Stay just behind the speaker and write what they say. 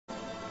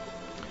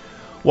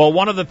Well,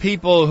 one of the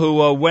people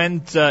who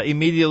went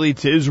immediately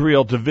to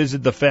Israel to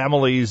visit the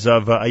families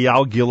of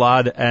Eyal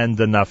Gilad and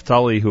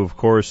Naftali, who, of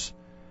course,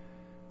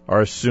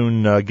 are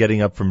soon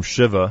getting up from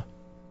Shiva.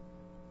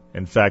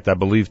 In fact, I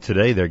believe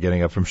today they're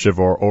getting up from Shiva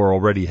or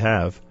already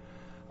have,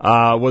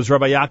 was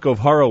Rabbi Yaakov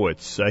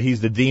Horowitz.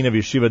 He's the dean of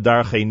Yeshiva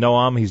Darchei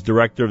Noam. He's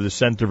director of the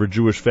Center for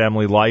Jewish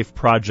Family Life.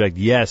 Project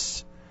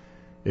Yes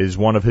is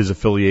one of his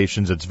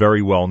affiliations. It's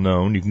very well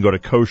known. You can go to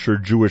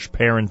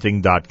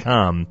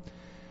kosherjewishparenting.com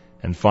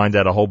and find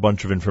out a whole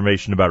bunch of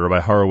information about Rabbi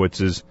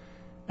Horowitz's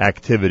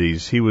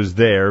activities. He was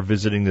there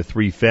visiting the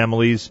three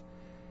families,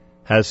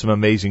 has some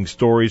amazing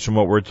stories from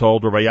what we're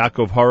told. Rabbi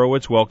Yaakov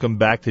Horowitz, welcome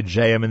back to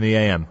JM in the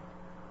AM.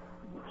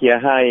 Yeah,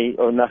 hi.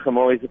 Nachum,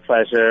 always a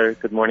pleasure.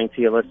 Good morning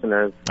to your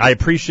listeners. I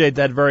appreciate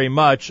that very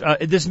much.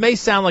 This may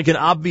sound like an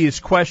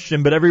obvious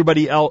question, but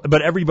everybody,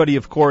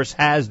 of course,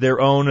 has their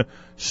own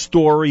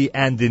story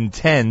and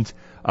intent.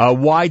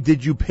 Why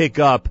did you pick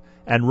up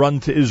and run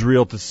to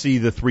Israel to see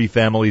the three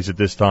families at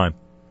this time?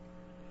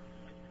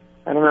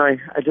 I don't know.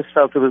 I just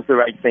felt it was the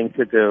right thing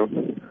to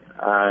do.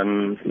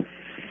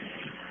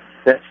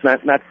 That's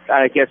not.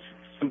 I guess,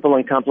 simple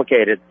and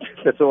complicated.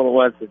 That's all it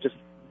was. It just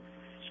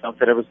felt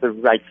that it was the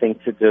right thing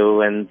to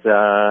do, and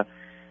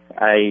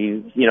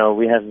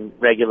we have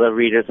regular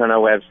readers on our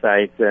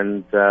website,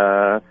 and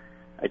I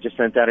just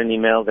sent out an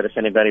email that if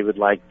anybody would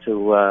like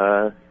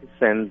to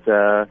send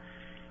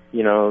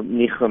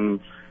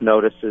nichum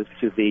notices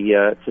to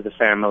the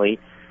family,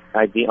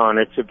 I'd be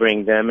honored to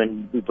bring them.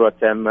 And we brought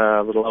them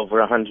a little over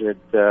 100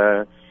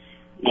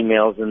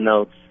 emails and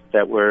notes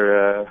that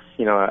were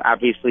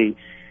obviously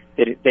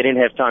they didn't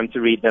have time to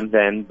read them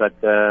then, but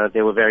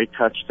they were very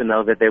touched to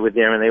know that they were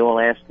there, and they all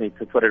asked me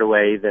to put it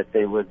away, that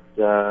they would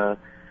it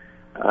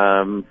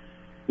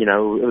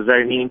was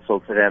very meaningful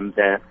to them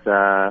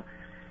that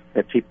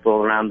people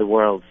around the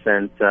world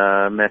sent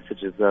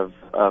messages of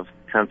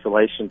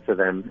consolation to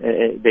them.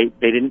 They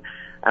didn't.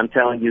 I'm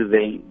telling you,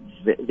 they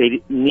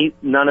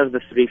none of the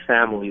three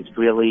families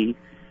really.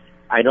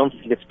 I don't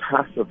think it's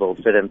possible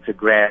for them to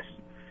grasp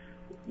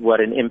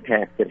what an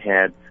impact it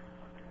had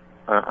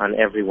on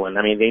everyone.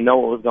 I mean, they know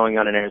what was going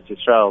on in Eretz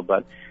Yisrael,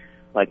 but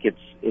it's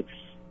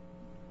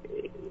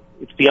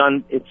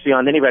beyond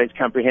anybody's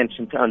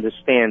comprehension to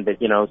understand that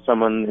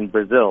someone in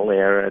Brazil,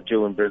 or a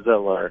Jew in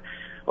Brazil,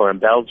 or in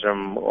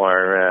Belgium,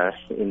 or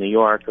in New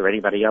York, or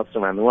anybody else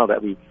around the world,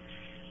 that we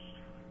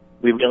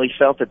really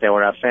felt that they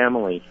were our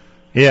family.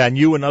 Yeah, and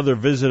you and other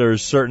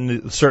visitors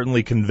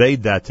certainly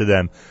conveyed that to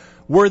them.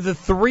 Were the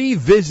three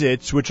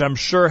visits, which I'm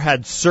sure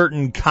had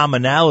certain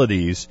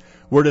commonalities,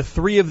 were the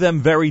three of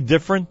them very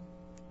different?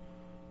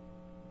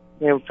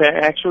 Yeah,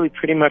 actually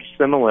pretty much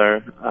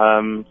similar.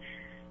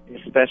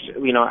 Especially,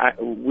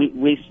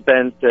 we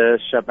spent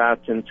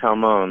Shabbat in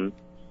Talmon,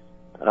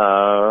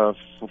 for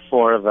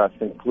four of us,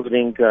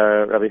 including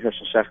Rabbi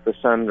Hershel Schachter's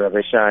son,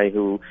 Rabbi Shai,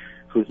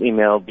 whose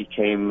email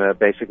became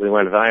basically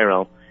went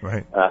viral.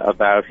 Right.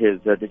 About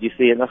his. Did you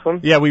see it,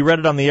 Nachum? Yeah, we read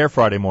it on the air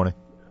Friday morning.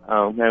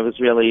 Oh, that was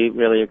really,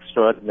 really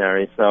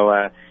extraordinary. So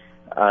I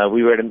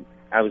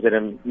was at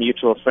a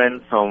mutual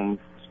friend's home,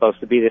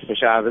 supposed to be there for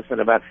Shabbos, and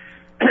about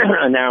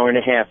an hour and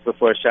a half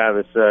before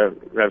Shabbos,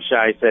 Rav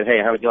Shai said, "Hey,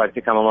 how would you like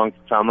to come along to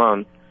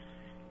Talmon?"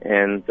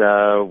 And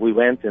we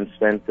went and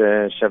spent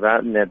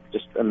Shabbat in that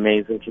just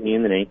amazing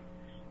community.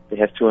 They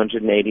have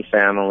 280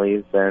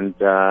 families, and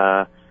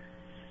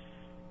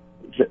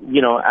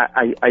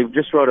I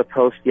just wrote a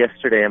post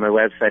yesterday on my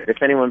website.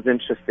 If anyone's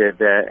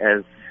interested,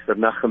 as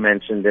Nachum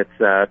mentioned, it's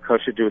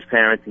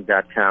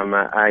kosherjewishparenting.com.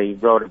 I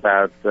wrote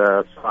about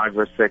 5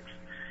 or 6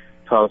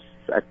 posts.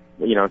 I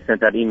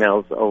sent out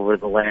emails over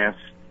the last,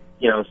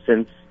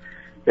 since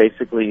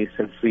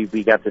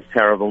we got this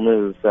terrible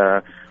news.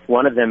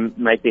 One of them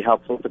might be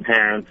helpful to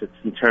parents. It's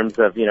in terms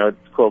of,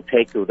 it's called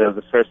Teku. That was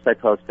the first I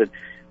posted.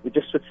 We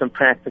just put some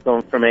practical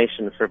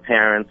information for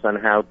parents on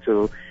how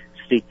to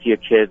speak to your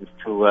kids,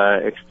 to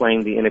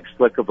explain the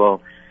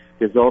inexplicable.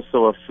 There's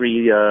also a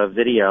free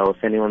video,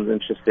 if anyone's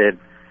interested,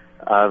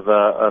 of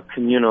a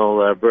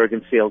communal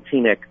Bergenfield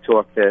Teaneck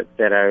talk that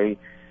I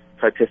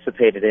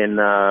participated in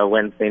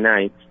Wednesday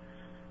night.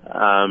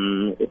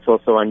 It's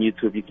also on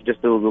YouTube. You can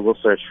just do a Google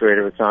search for it.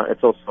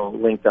 It's also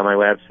linked on my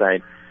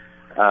website.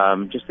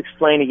 Just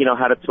explaining,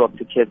 how to talk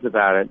to kids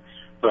about it.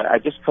 But I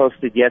just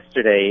posted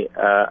yesterday.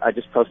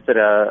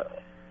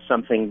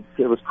 Something.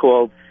 It was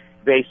called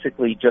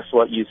basically Just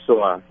What You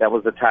Saw. That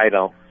was the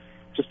title.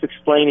 Just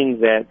explaining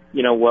that,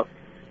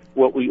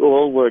 what we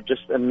all were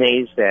just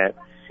amazed at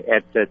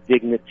the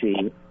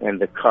dignity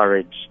and the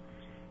courage.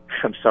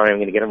 I'm sorry, I'm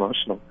going to get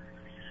emotional.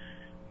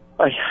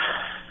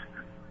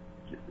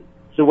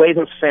 The way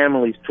those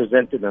families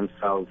presented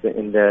themselves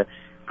in the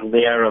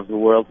glare of the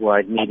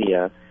worldwide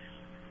media,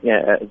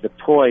 the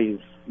poise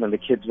when the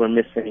kids were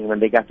missing, when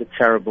they got the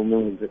terrible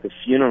news at the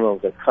funeral,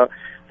 the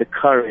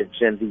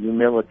courage and the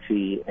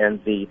humility and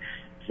the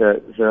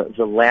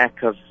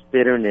lack of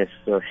bitterness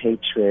or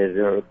hatred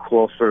or a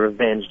call for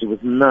revenge. There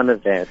was none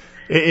of that.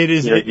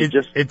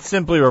 It's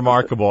simply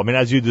remarkable. I mean,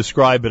 as you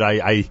describe it,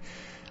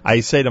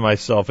 I say to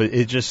myself,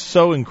 it's just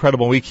so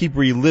incredible. We keep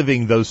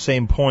reliving those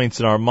same points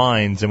in our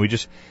minds, and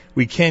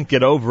we can't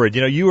get over it.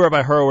 You know, you,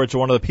 Rabbi Horowitz, are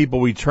one of the people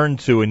we turn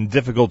to in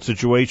difficult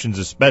situations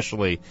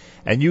especially,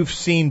 and you've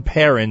seen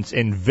parents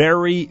in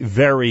very,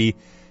 very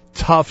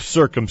tough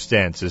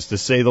circumstances, to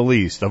say the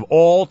least, of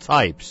all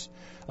types,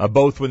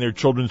 both when their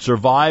children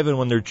survive and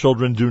when their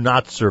children do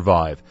not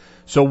survive.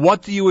 So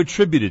what do you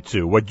attribute it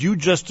to? What you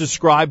just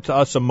described to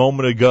us a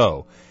moment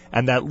ago,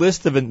 and that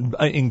list of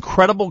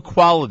incredible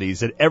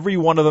qualities that every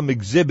one of them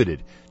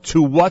exhibited,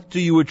 to what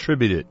do you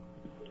attribute it?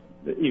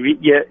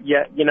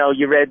 Yeah, you know,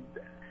 you read,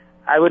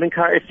 I would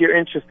encourage, if you're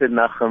interested,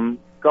 Nachum,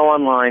 go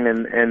online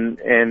and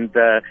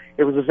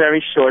it was a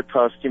very short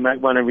post. You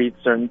might want to read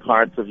certain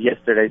parts of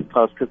yesterday's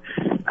post, because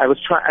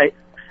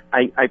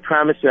I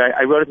promise you,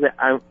 I wrote it.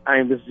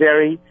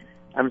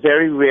 I'm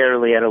very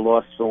rarely at a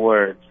loss for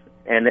words,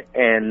 and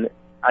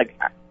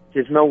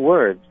there's no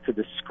words to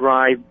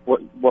describe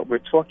what we're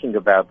talking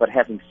about. But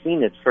having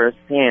seen it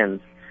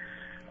firsthand,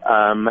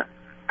 I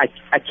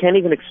can't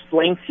even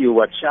explain to you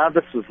what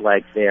Shabbos was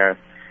like there.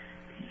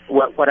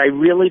 What I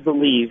really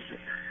believe,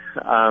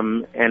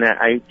 and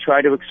I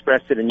try to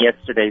express it in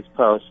yesterday's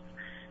post,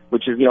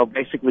 which is, you know,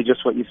 basically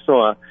just what you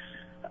saw.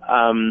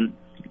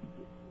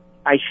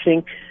 I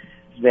think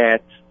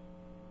that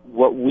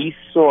what we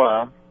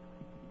saw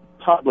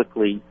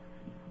publicly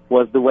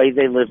was the way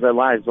they live their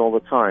lives all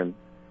the time.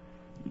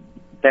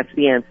 That's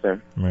the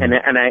answer. Right.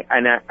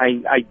 And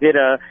I did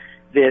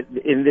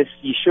in this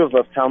yeshuv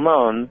of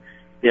Talmon,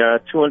 there are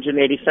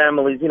 280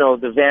 families. You know,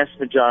 the vast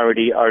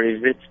majority are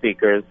Ivrit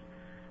speakers,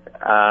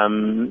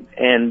 and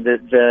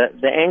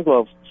the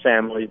Anglo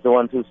families, the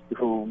ones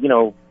who you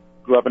know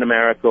grew up in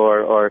America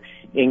or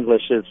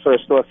English is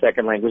first or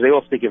second language, they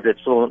all speak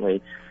Ivrit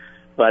fluently.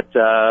 But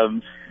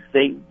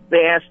they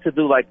asked to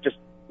do like just,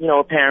 you know,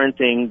 a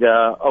parenting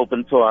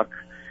open talk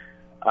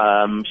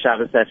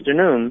Shabbos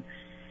afternoon,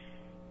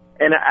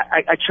 and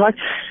I tried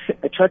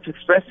to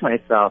express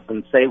myself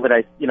and say what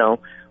I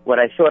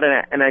thought,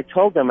 and I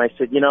told them, I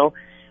said, you know,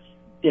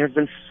 there have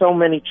been so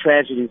many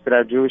tragedies that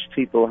our Jewish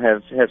people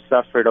have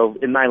suffered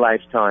in my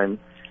lifetime,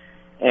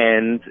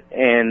 and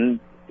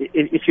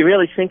if you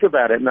really think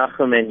about it,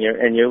 Nachum and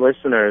your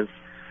listeners,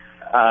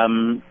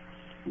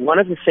 one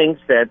of the things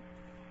that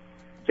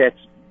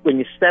when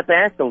you step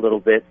back a little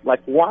bit,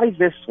 like, why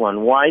this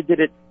one? Why did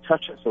it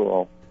touch us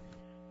all?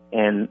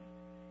 And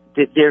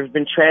there have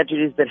been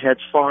tragedies that had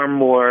far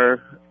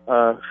more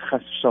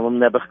chas v'shalom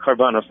nebuch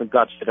karbanos, and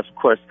God forbid, of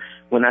course,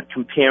 we're not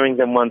comparing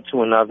them one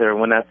to another.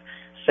 We're not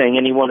saying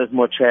any one is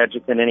more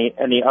tragic than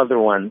any other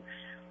one.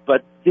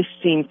 But this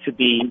seemed to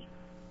be,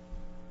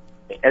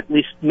 at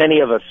least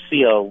many of us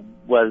feel,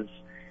 was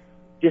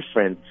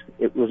different.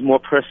 It was more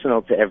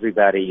personal to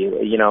everybody.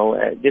 You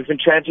know,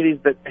 different tragedies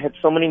that had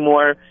so many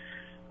more,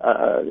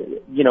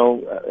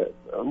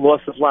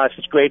 loss of life,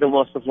 such greater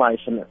loss of life.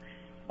 And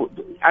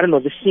I don't know,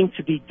 this seemed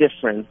to be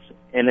different.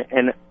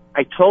 And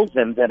I told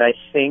them that I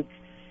think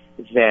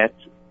that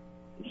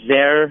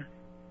their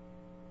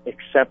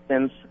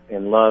acceptance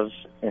and love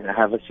and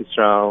Ahavas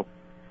Yisrael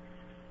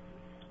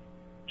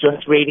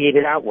just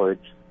radiated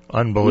outwards.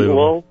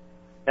 Unbelievable.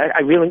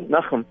 I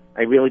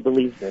really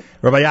believe this.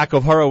 Rabbi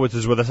Yaakov Horowitz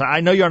is with us.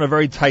 I know you're on a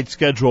very tight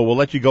schedule. We'll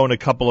let you go in a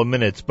couple of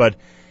minutes, but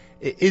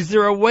is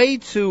there a way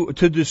to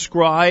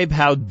describe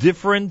how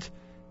different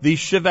these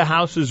Shiva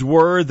houses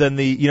were than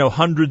the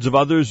hundreds of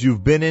others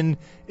you've been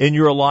in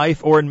your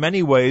life, or in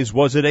many ways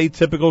was it a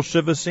typical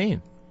Shiva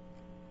scene?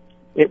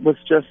 It was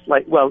just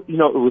like, it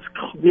was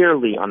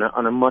clearly on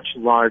a much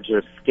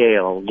larger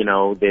scale.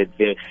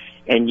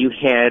 And you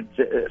had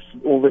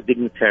all the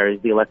dignitaries,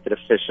 the elected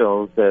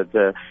officials,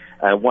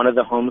 one of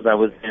the homes I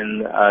was in,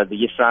 the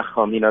Yisrach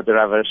home, the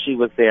Rav, she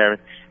was there,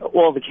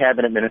 all the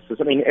cabinet ministers.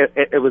 I mean,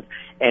 it was,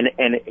 and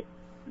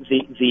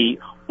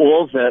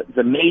all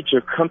the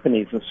major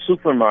companies and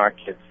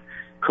supermarkets,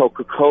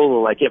 Coca-Cola,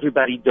 like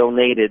everybody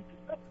donated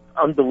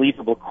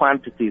unbelievable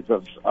quantities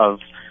of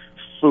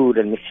food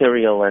and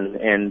material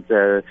and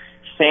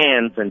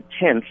fans and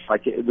tents.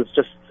 Like it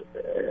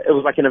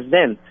was like an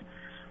event.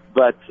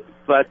 But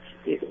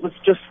it was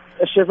just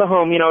a Shiva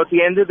home. At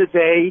the end of the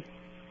day,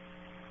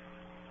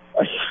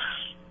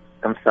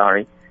 I'm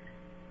sorry,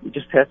 you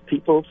just have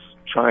people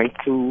trying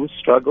to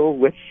struggle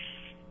with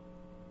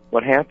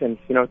what happened.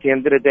 At the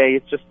end of the day,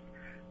 it's just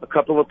a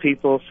couple of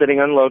people sitting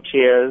on low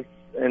chairs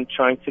and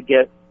trying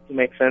to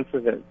make sense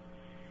of it.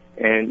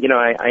 And,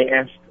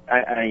 I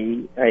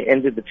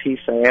ended the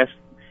piece, I asked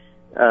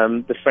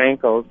the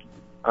Frankels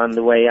on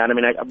the way out. I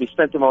mean, we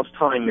spent the most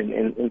time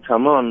in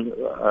Talmon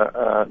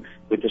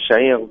with the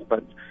Sha'ils,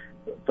 but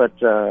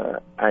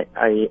I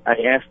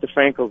asked the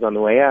Frankels on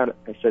the way out.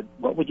 I said,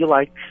 "What would you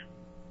like?"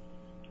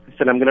 I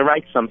said, "I'm going to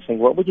write something.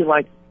 What would you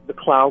like the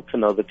Klal to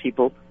know? The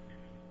people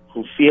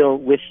who feel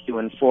with you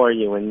and for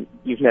you, and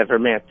you've never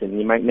met and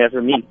you might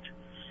never meet.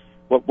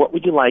 What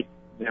would you like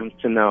them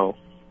to know?"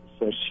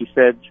 So she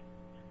said,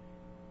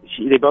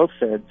 they both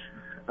said,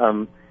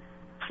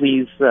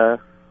 "Please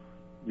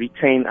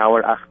retain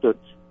our achdut.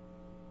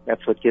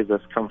 That's what gives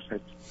us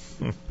comfort."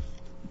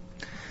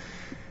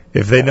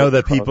 If they know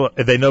that people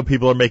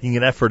are making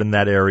an effort in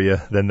that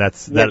area, then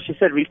that's that. Yeah, she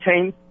said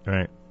retain.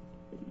 Right.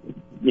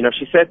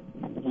 She said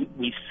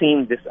we've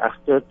seen this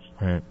achdut.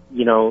 Right.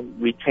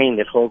 Retain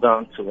it, hold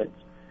on to it,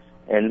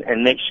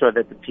 and make sure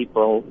that the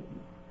people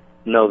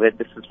know that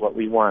this is what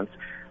we want.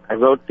 I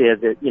wrote there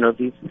that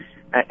these,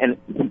 and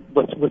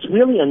what's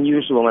really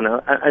unusual, and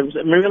I'm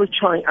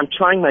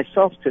trying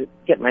myself to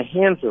get my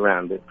hands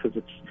around it,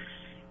 because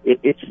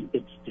it's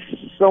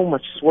so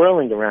much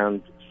swirling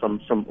around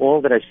from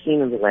all that I've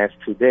seen in the last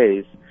 2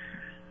 days.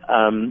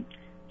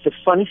 The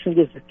funny thing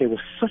is that they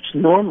were such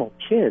normal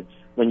kids.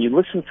 When you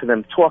listen to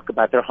them talk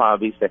about their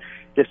hobbies, that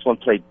this one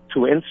played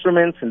 2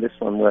 instruments, and this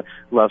one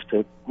loved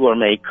to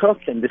gourmet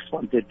cook, and this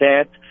one did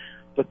that.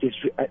 But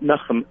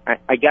Nachum,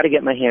 I got to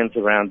get my hands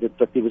around it.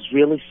 But there was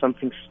really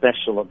something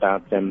special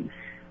about them.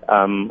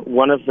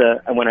 When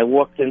I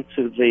walked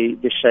into the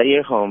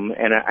Sha'ir home,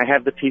 and I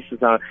have the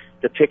pictures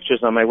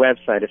on my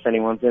website if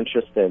anyone's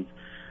interested.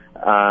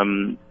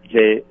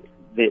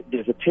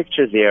 There's a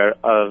picture there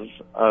of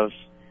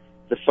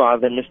the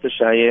father, Mr.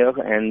 Sha'ir,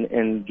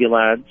 and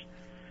Gilad,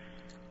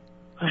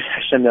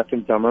 Hashem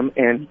Yakim Damam,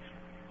 and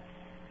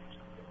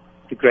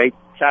the great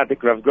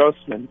tzaddik Rav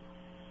Grossman,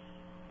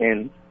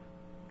 and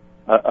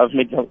of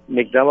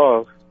Migdal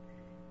Or,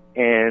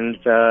 and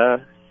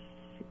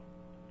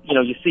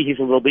you see he's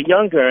a little bit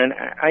younger, and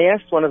I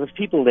asked one of the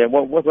people there,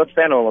 what's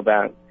that all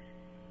about?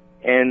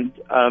 And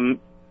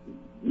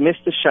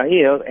Mr.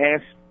 Sha'ir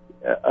asked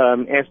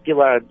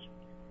Gilad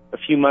a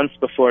few months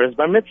before his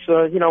bar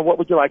mitzvah, what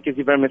would you like as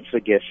your bar mitzvah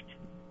gift?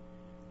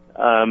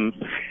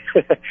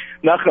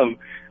 Nachum,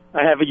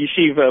 I have a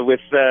yeshiva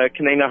with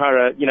K'nai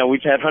Nahara.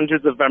 We've had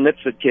hundreds of bar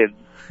mitzvah kids.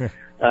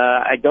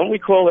 I don't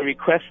recall a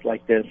request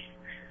like this.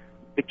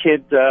 The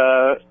kid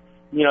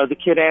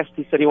asked,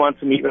 he said he wants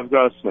to meet Rav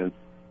Grossman.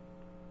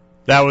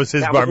 That was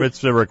his bar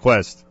mitzvah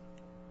request.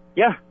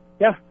 Yeah,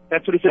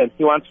 that's what he said.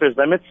 He wants for his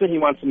bar mitzvah, he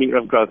wants to meet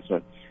Rav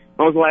Grossman.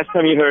 When was the last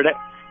time you heard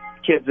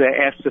kids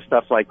ask for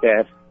stuff like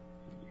that?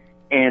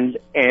 And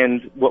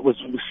what was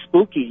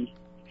spooky,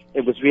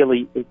 it was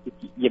really,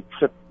 you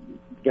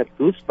get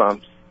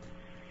goosebumps.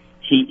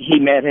 He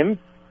met him.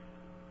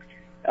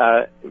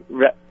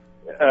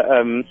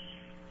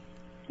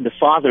 The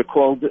father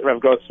called Rav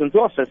Grossman's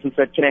office and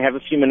said, "Can I have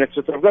a few minutes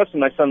with Rav Grossman?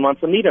 My son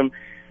wants to meet him."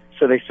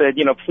 So they said,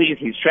 "Please,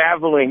 he's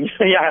traveling."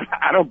 Yeah,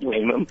 I don't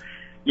blame him.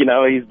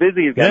 He's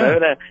busy. He's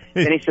got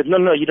And he said,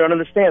 "No, you don't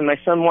understand. My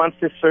son wants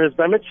this for his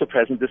bar mitzvah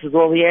present. This is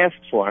all he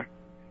asked for."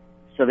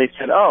 So they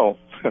said, "Oh,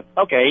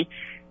 okay.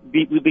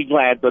 We'd be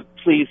glad, but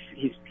please,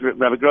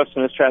 Rabbi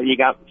Grossman is traveling. You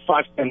got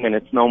 5-10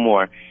 minutes, no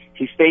more."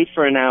 He stayed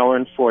for an hour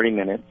and 40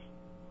 minutes.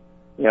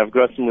 Rabbi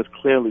Grossman was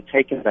clearly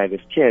taken by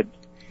this kid.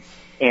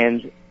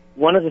 And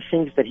one of the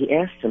things that he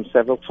asked him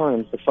several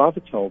times, the father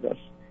told us,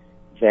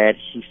 that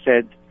he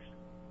said,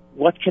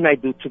 "What can I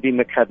do to be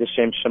Mekadesh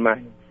Shem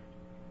Shamayim?"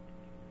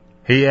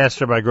 He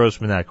asked Rabbi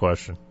Grossman that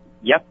question.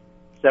 Yep,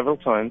 several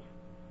times.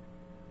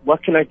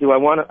 What can I do? I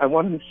want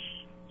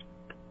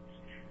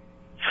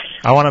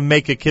to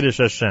make a Kiddush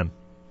Hashem.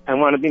 I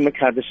want to be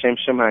Mekadesh Shem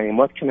Shamayim.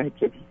 What can I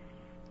do?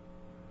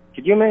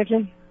 Could you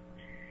imagine?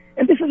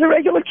 And this is a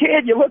regular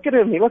kid. You look at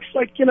him. He looks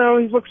like, he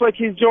looks like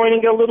he's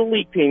joining a little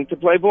league team to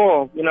play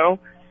ball, You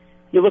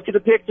look at the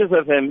pictures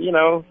of him, he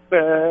looks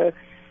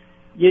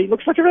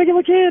like a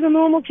regular kid, a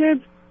normal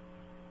kid.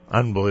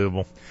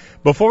 Unbelievable.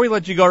 Before we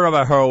let you go,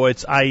 Rabbi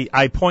Horowitz,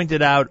 I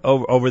pointed out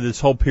over this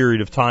whole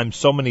period of time,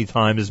 so many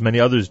times, as many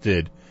others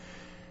did,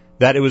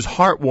 that it was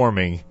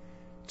heartwarming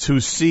to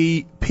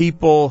see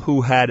people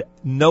who had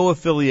no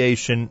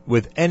affiliation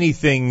with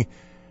anything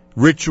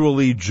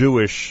ritually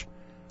Jewish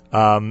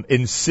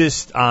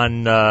insist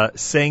on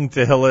saying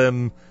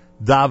Tehillim,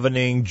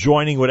 davening,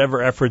 joining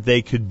whatever effort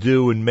they could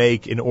do and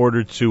make in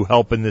order to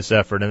help in this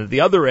effort. And at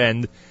the other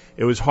end,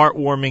 it was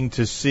heartwarming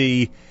to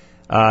see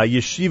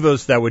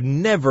yeshivos that would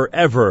never,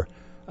 ever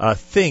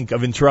think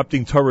of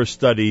interrupting Torah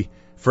study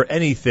for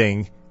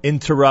anything,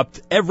 interrupt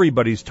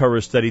everybody's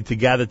Torah study to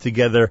gather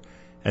together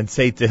and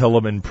say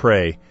Tehillim and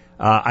pray.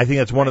 I think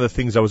that's one of the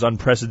things that was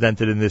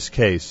unprecedented in this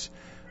case.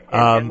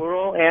 And we're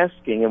all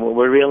asking, and what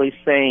we're really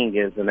saying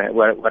is, and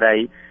what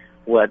I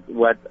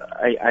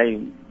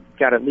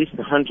got at least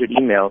 100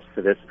 emails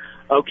to this.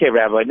 Okay,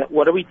 Rabbi,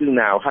 what do we do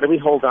now? How do we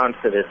hold on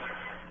to this?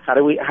 How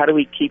do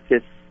we keep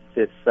this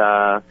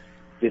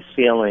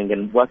feeling?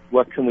 And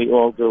what can we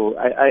all do?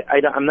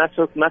 I'm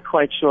not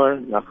quite sure,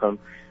 Nachum.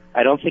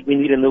 I don't think we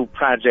need a new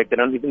project. I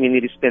don't think we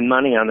need to spend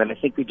money on it. I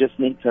think we just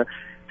need to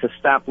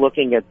stop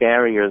looking at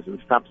barriers and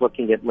stop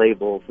looking at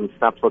labels and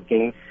stop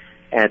looking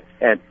at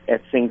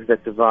things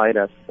that divide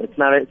us.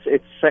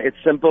 It's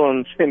simple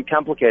and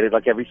complicated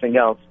like everything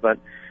else, but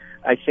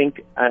I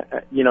think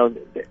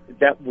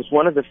that was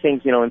one of the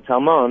things in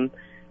Talmud.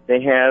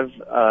 They have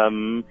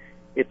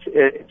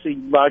it's a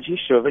large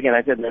yeshuv. Again,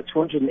 I said there are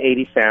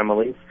 280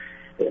 families.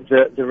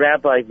 The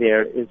rabbi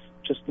there is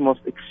just the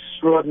most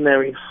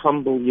extraordinary,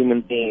 humble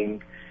human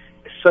being.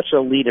 Such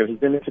a leader. He's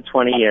been there for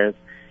 20 years.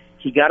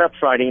 He got up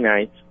Friday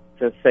night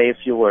to say a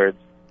few words.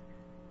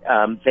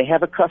 They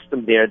have a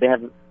custom there. They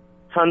have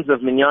tons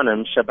of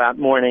minyanim, Shabbat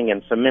morning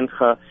and for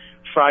mincha.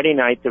 Friday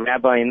night, the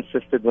rabbi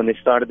insisted when they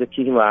started the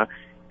kihila,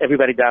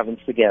 everybody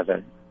davens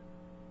together.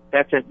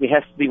 That's it. It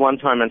has to be one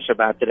time on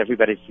Shabbat that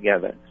everybody's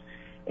together.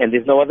 And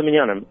there's no other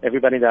minyanim.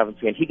 Everybody davens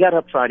together. He got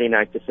up Friday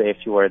night to say a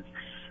few words.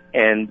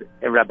 And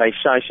Rabbi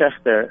Shai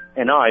Shechter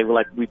and I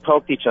were we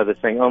poked each other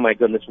saying, oh my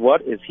goodness,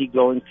 what is he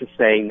going to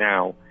say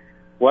now?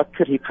 What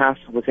could he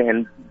possibly say?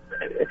 And,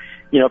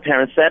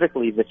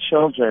 parenthetically, the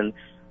children,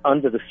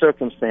 under the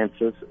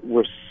circumstances,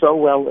 were so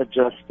well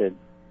adjusted.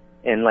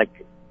 And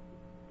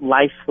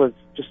life was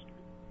just,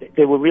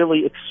 they were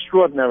really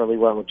extraordinarily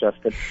well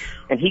adjusted.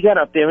 And he got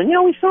up there, and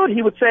we thought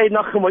he would say,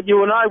 Nachum, what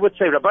you and I would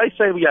say, Rabbi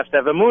say, we have to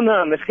have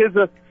emunah and the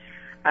chizuk.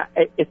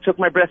 It took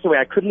my breath away.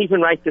 I couldn't even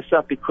write this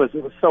up because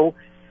it was so,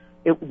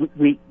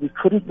 we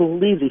couldn't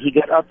believe it. He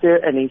got up there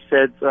and he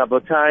said,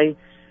 Rabotai,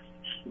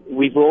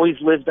 we've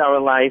always lived our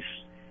life,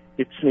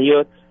 it's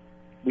niyut.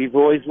 We've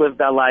always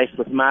lived our life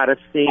with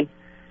modesty,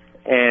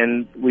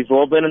 and we've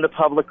all been in the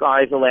public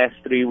eye the last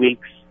 3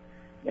 weeks,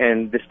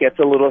 and this gets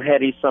a little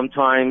heady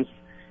sometimes,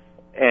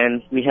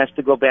 and we have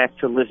to go back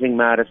to living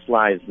modest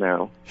lives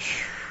now.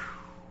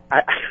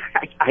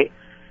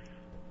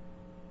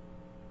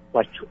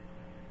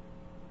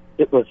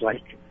 It was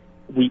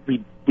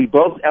we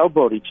both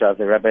elbowed each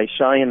other, Rabbi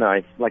Shai and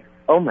I,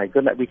 oh my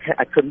goodness,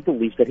 I couldn't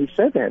believe that he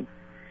said that.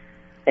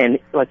 And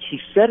he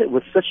said it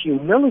with such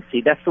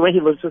humility. That's the way he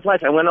lives his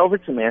life. I went over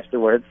to him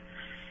afterwards,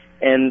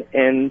 and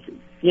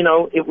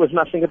it was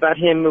nothing about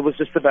him. It was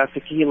just about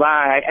the kihila.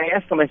 I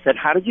asked him, I said,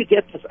 how did you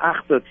get this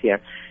achdut here?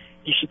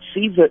 You should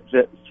see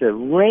the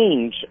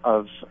range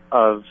of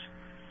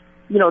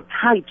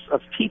types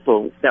of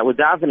people that were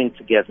davening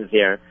together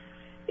there.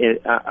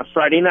 A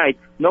Friday night,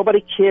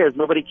 nobody cared.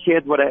 Nobody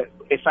cared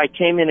if I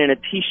came in a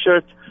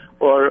T-shirt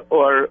or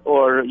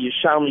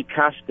Yerushalmi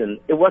Kastan.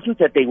 It wasn't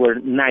that they were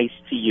nice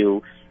to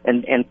you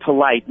and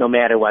polite no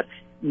matter what.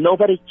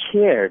 Nobody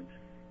cared.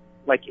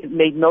 It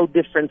made no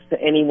difference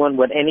to anyone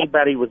what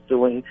anybody was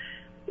doing.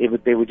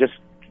 They were just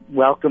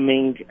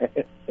welcoming.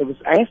 I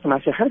asked him,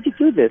 I said, how did you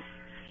do this?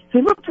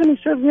 He looked at me and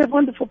said, we have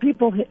wonderful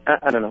people here.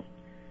 I don't know.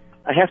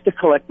 I have to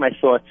collect my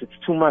thoughts. It's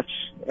too much.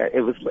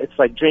 It's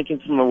like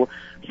drinking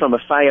from a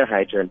fire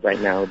hydrant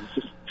right now. It's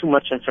just too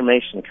much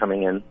information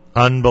coming in.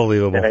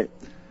 Unbelievable.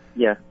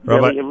 Yeah,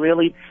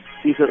 really,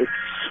 these are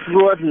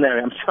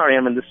extraordinary. I'm sorry,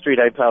 I'm in the street.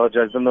 I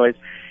apologize for the noise.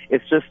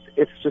 It's just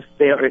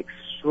they are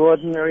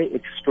extraordinary,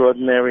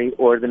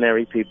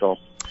 ordinary people.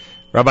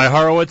 Rabbi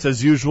Horowitz,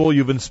 as usual,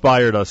 you've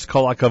inspired us.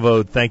 Kol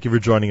hakavod. Thank you for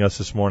joining us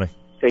this morning.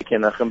 Take care,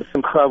 Nachum.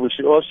 Simcha. We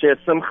should all share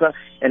simcha.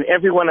 And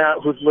everyone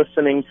out who's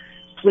listening,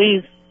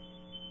 please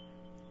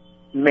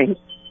maintain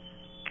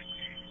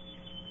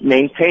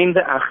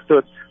the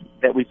achdut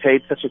that we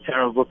paid such a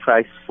terrible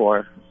price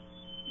for.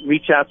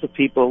 Reach out to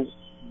people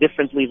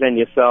differently than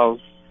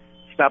yourselves.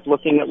 Stop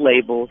looking at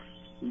labels.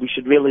 We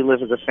should really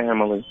live as a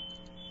family.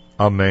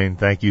 Amen.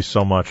 Thank you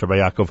so much. Rabbi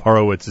Yaakov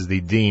Horowitz is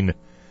the Dean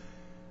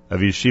of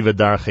Yeshiva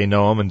Darchei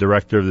Noam and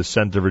Director of the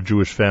Center for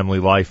Jewish Family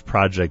Life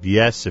Project.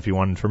 Yes, if you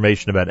want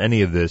information about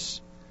any of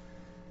this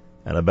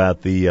and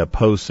about the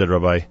posts that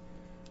Rabbi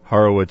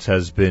Horowitz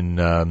has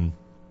been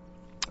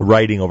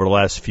writing over the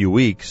last few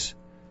weeks,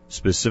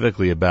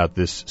 specifically about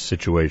this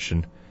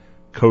situation,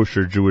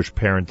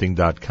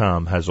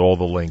 kosherjewishparenting.com has all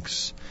the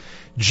links.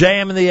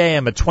 JM in the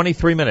AM at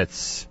 23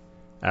 minutes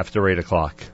after 8 o'clock.